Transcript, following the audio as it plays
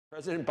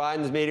President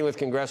Biden's meeting with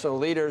congressional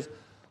leaders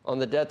on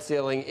the debt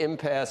ceiling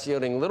impasse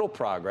yielding little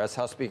progress.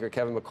 House Speaker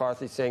Kevin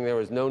McCarthy saying there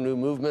was no new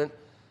movement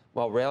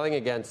while railing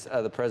against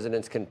the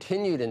president's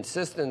continued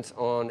insistence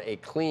on a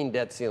clean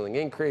debt ceiling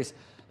increase.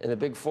 And the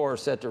Big Four are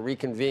set to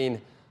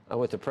reconvene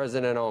with the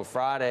president on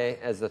Friday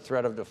as the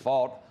threat of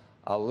default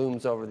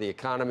looms over the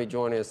economy.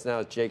 Joining us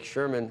now is Jake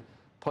Sherman,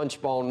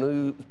 Punchbowl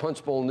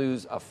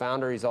News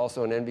founder. He's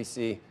also an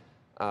NBC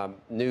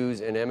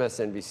News and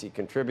MSNBC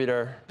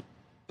contributor.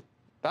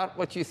 About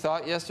what you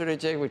thought yesterday,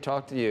 Jake. We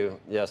talked to you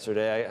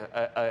yesterday.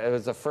 It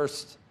was the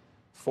first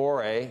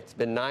foray. It's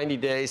been 90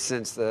 days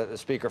since the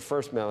speaker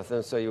first met with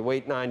him, so you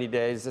wait 90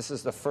 days. This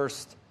is the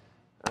first,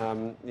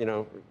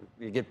 you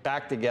get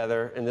back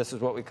together, and this is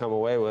what we come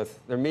away with.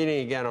 They're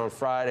meeting again on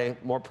Friday.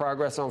 More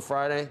progress on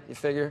Friday, you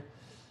figure?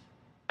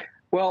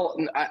 Well,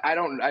 I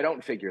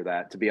don't figure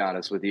that, to be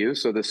honest with you.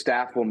 So the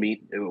staff will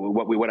meet.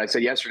 What I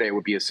said yesterday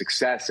would be a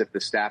success if the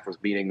staff was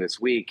meeting this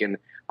week, and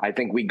I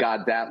think we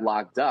got that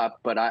locked up.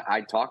 But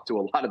I talked to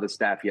a lot of the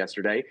staff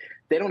yesterday.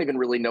 They don't even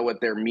really know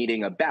what they're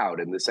meeting about,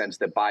 in the sense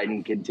that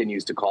Biden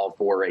continues to call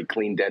for a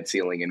clean debt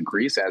ceiling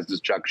increase, as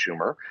does Chuck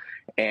Schumer,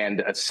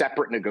 and a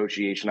separate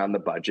negotiation on the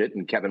budget.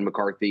 And Kevin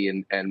McCarthy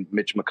and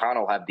Mitch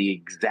McConnell have the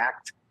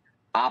exact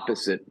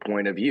opposite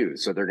point of view.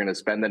 So they're going to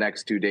spend the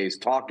next 2 days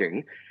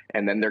talking,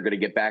 and then they're going to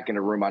get back in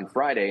a room on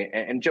Friday.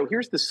 And Joe,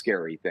 here's the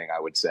scary thing,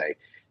 I would say.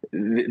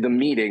 The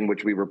meeting,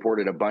 which we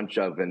reported a bunch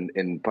of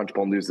in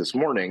Punchbowl News this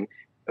morning,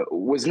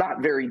 was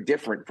not very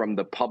different from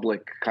the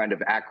public kind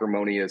of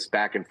acrimonious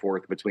back and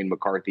forth between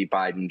McCarthy,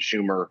 Biden,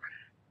 Schumer,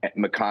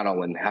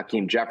 McConnell, and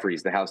Hakeem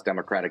Jeffries, the House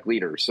Democratic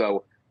leader.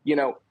 So,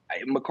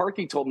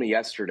 McCarthy told me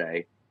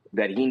yesterday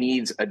that he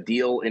needs a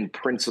deal in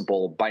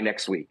principle by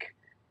next week,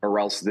 or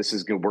else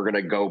we're going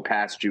to go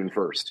past June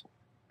 1st.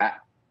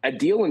 A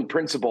deal in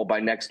principle by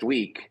next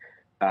week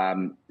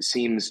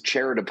seems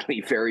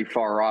charitably very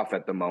far off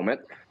at the moment,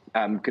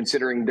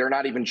 considering they're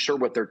not even sure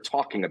what they're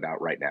talking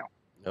about right now.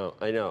 No,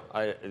 I know.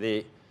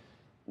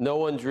 No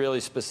one's really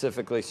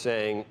specifically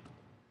saying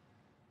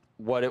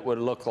what it would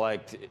look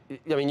like.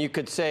 I mean, you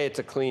could say it's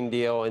a clean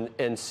deal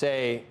and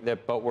say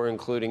that, but we're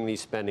including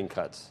these spending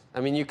cuts.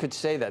 I mean, you could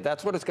say that.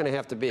 That's what it's going to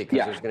have to be,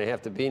 because there's going to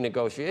have to be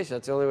negotiation.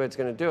 That's the only way it's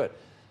going to do it.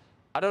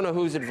 I don't know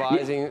who's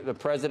advising the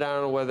president. I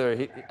don't know whether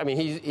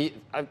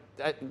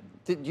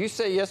did you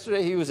say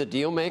yesterday he was a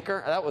deal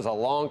maker? That was a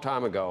long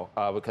time ago,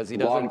 because he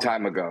doesn't. Long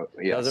time ago.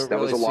 Yes, that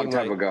was a long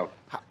time ago.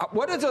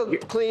 What does a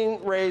clean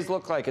raise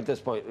look like at this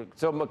point?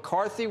 So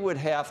McCarthy would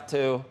have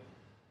to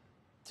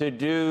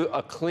do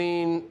a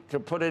clean, to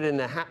put it in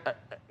the,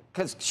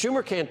 because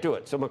Schumer can't do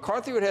it. So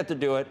McCarthy would have to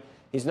do it.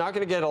 He's not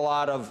going to get a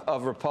lot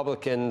of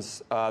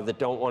Republicans that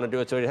don't want to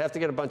do it. So he'd have to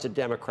get a bunch of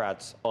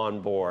Democrats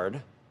on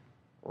board.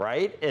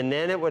 Right? And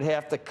then it would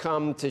have to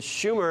come to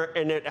Schumer.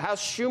 And how's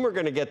Schumer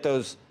going to get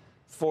those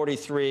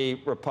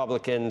 43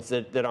 Republicans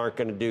that aren't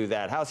going to do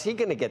that? How's he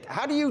going to get?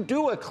 How do you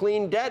do a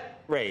clean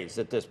debt raise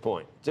at this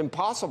point? It's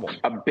impossible.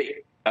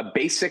 A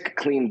basic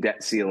clean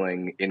debt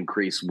ceiling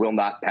increase will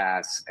not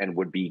pass and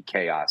would be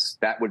chaos.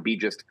 That would be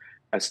just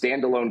a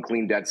standalone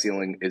clean debt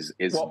ceiling is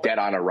dead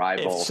on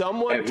arrival. If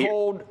someone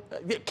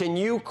can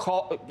you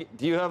call?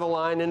 Do you have a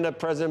line into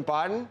President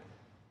Biden?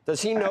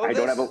 Does he know this? I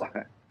don't have a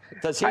line.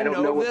 I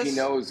don't know if he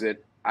knows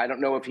it. I don't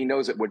know if he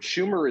knows it. What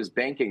Schumer is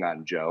banking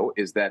on, Joe,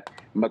 is that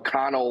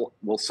McConnell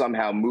will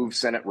somehow move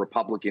Senate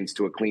Republicans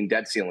to a clean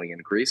debt ceiling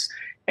increase,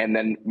 and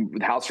then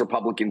House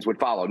Republicans would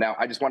follow. Now,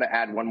 I just want to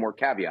add one more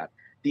caveat.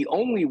 The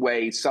only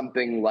way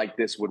something like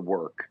this would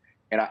work,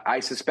 and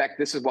I suspect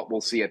this is what we'll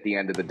see at the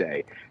end of the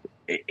day,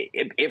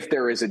 if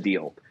there is a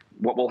deal,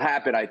 what will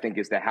happen, I think,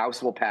 is the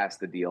House will pass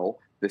the deal,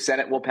 the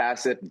Senate will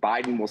pass it,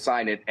 Biden will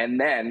sign it, and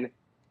then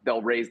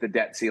they'll raise the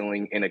debt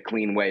ceiling in a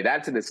clean way.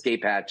 That's an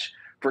escape hatch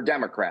for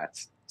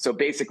Democrats. So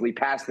basically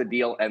pass the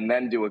deal and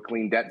then do a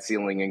clean debt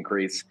ceiling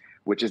increase,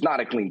 which is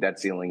not a clean debt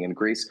ceiling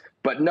increase.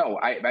 But no,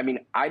 I mean,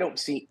 I don't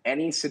see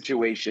any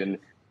situation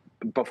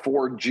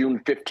before June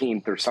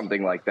 15th or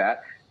something like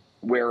that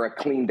where a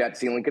clean debt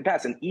ceiling could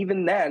pass. And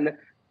even then,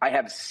 I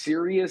have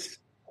serious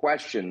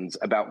questions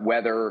about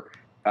whether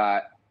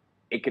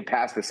it could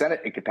pass the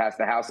Senate, it could pass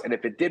the House. And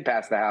if it did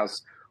pass the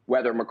House,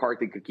 whether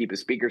McCarthy could keep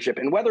his speakership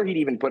and whether he'd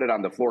even put it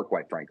on the floor,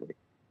 quite frankly.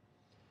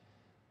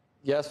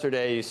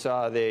 Yesterday, you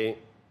saw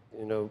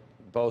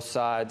both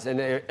sides, and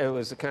it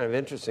was kind of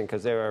interesting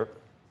because they were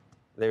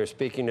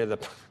speaking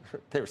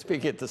they were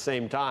speaking at the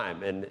same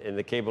time, and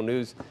the cable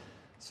news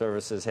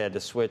services had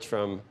to switch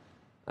from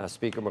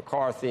Speaker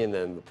McCarthy, and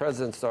then the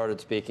president started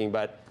speaking.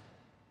 But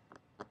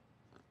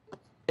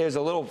it was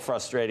a little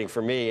frustrating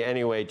for me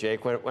anyway,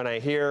 Jake, when I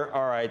hear,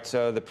 all right,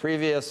 so the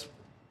previous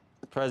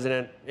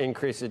president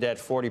increased the debt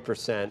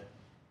 40%.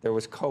 There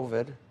was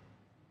COVID.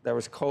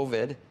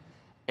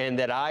 And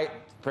that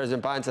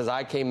President Biden says,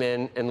 I came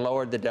in and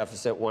lowered the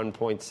deficit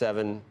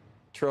 $1.7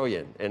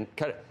 trillion and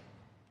cut it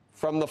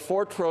from the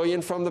 $4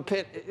 trillion from the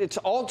pit. It's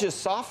all just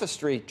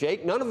sophistry,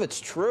 Jake. None of it's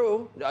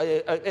true.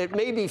 It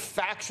may be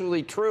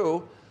factually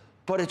true,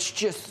 but it's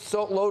just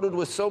so loaded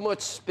with so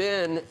much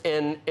spin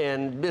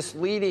and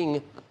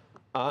misleading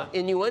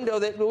innuendo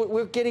that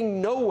we're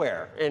getting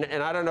nowhere.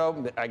 And I don't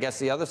know, I guess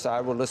the other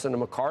side will listen to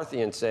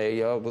McCarthy and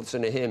say,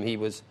 listen to him. He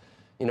was,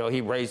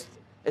 he raised.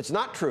 It's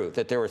not true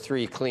that there were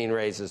 3 clean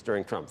raises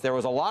during Trump. There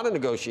was a lot of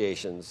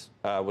negotiations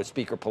with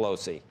Speaker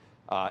Pelosi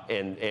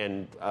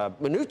and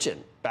Mnuchin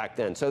back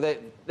then. So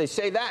they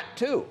say that,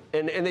 too.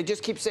 And they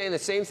just keep saying the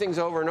same things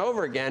over and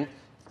over again,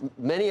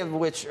 many of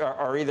which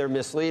are either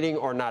misleading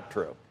or not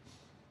true.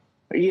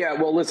 Yeah,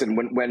 well, listen,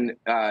 when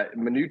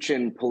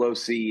Mnuchin,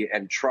 Pelosi,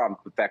 and Trump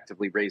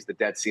effectively raised the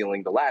debt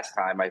ceiling the last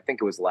time, I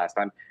think it was the last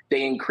time,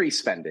 they increased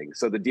spending.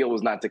 So the deal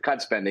was not to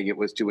cut spending, it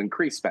was to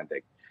increase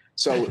spending.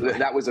 So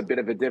that was a bit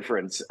of a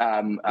difference.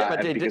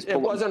 But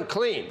it wasn't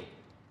clean.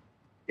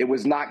 It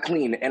was not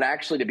clean. And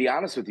actually, to be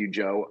honest with you,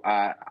 Joe,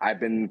 I've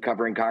been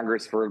covering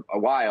Congress for a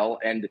while,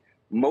 and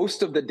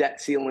most of the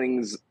debt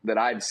ceilings that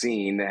I've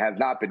seen have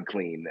not been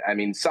clean. I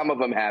mean, some of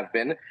them have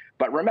been.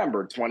 But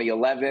remember,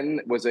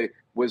 2011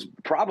 was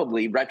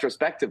probably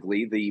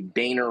retrospectively the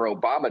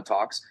Boehner-Obama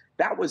talks.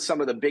 That was some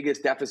of the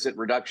biggest deficit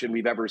reduction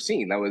we've ever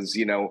seen. That was,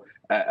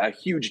 a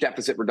huge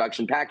deficit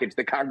reduction package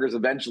that Congress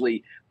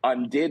eventually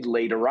undid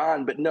later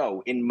on. But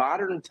no, in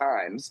modern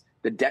times,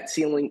 the debt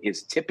ceiling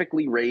is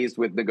typically raised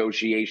with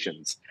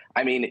negotiations.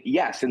 I mean,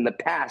 yes, in the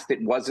past, it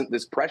wasn't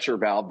this pressure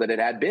valve that it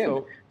had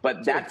been.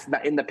 But that's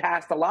not, in the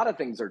past, a lot of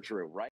things are true, right?